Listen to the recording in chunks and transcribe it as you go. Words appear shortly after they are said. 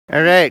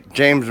Alright,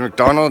 James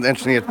McDonald,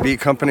 Encinitas Bee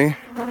Company.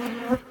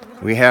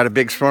 We had a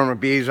big swarm of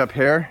bees up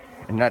here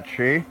in that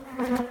tree.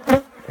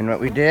 And what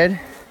we did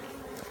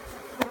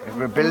is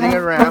we're building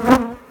a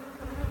ramp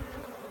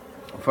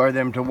for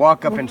them to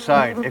walk up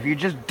inside. If you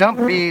just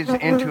dump bees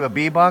into a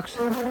bee box,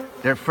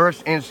 their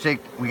first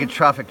instinct, we get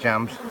traffic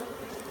jams.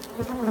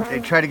 They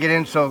try to get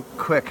in so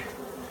quick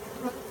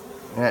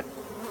that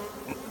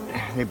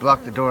they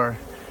block the door.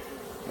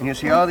 And you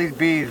see all these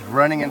bees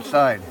running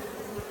inside.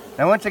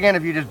 Now once again,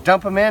 if you just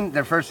dump them in,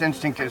 their first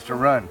instinct is to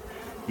run.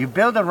 You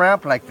build a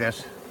ramp like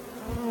this,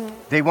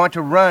 they want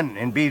to run,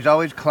 and bees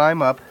always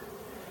climb up.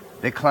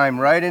 They climb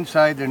right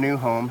inside their new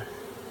home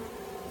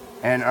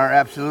and are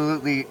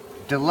absolutely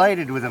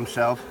delighted with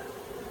themselves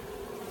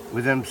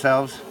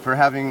for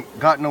having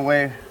gotten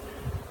away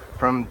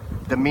from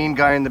the mean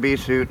guy in the bee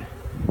suit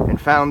and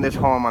found this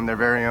home on their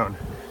very own.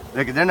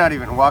 They're not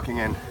even walking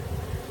in,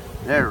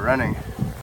 they're running.